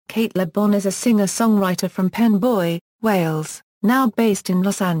Cate Le Bon is a singer-songwriter from Penboyr, Wales, now based in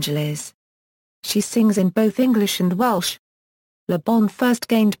Los Angeles. She sings in both English and Welsh. Le Bon first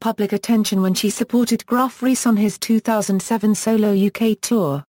gained public attention when she supported Gruff Rhys on his 2007 solo UK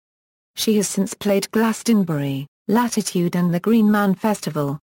tour. She has since played Glastonbury, Latitude and the Green Man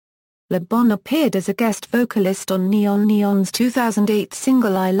Festival. Le Bon appeared as a guest vocalist on Neon Neon's 2008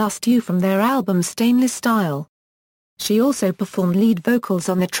 single I Lost You from their album Stainless Style. She also performed lead vocals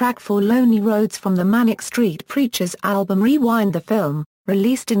on the track For Lonely Roads from the Manic Street Preachers album Rewind the Film,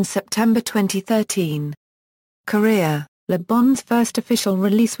 released in September 2013. Career: Le Bon's first official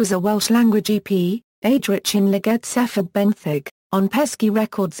release was a Welsh-language EP, Attribution Benthyg, on Pesky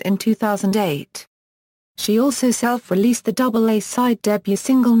Records in 2008. She also self-released the double A-side debut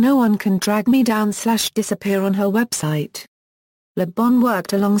single No One Can Drag Me Down/Disappear on her website. Le Bon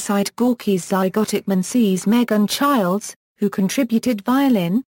worked alongside Gorky's Zygotic Mensees Megan Childs, who contributed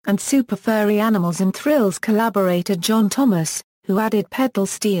violin, and Super Furry Animals and Thrills collaborator John Thomas, who added pedal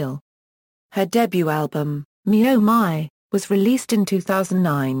steel. Her debut album, Me Oh My, was released in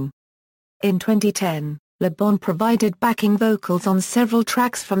 2009. In 2010, Le Bon provided backing vocals on several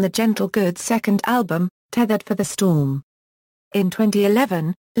tracks from the Gentle Goods' second album, Tethered for the Storm. In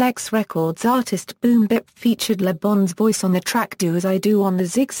 2011, Lex Records artist Boom Bip featured Le Bon's voice on the track Do As I Do on the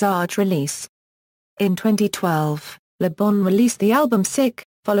Zigzag release. In 2012, Le Bon released the album Sick,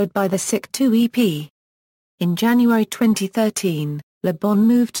 followed by the Sick 2 EP. In January 2013, Le Bon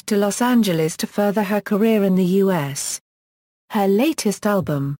moved to Los Angeles to further her career in the US. Her latest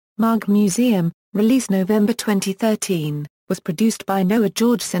album, Mug Museum, released November 2013, was produced by Noah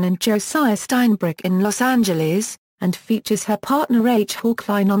Georgeson and Josiah Steinbrück in Los Angeles, and features her partner H.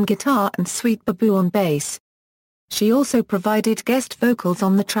 Hawkline on guitar and Sweet Babu on bass. She also provided guest vocals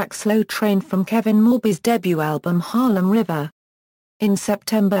on the track Slow Train from Kevin Morby's debut album Harlem River. In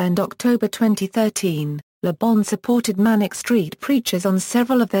September and October 2013, Le Bon supported Manic Street Preachers on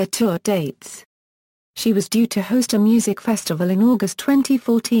several of their tour dates. She was due to host a music festival in August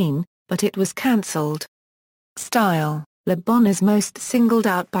 2014, but it was cancelled. Style: Le Bon is most singled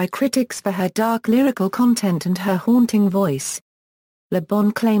out by critics for her dark lyrical content and her haunting voice. Le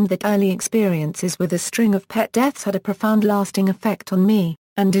Bon claimed that early experiences with a string of pet deaths had a profound lasting effect on me,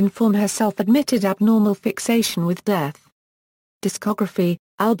 and informed her self-admitted abnormal fixation with death. Discography: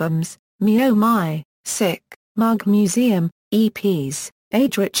 albums, Me Oh My, Sick, Mug Museum, EPs,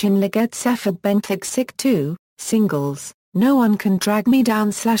 Attribution Benthyg Sick 2, singles, No One Can Drag Me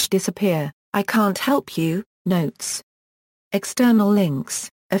Down/Disappear, I Can't Help You, Notes. External links: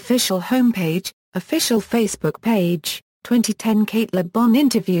 official homepage, official Facebook page, 2010 Cate Le Bon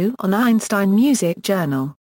interview on Einstein Music Journal.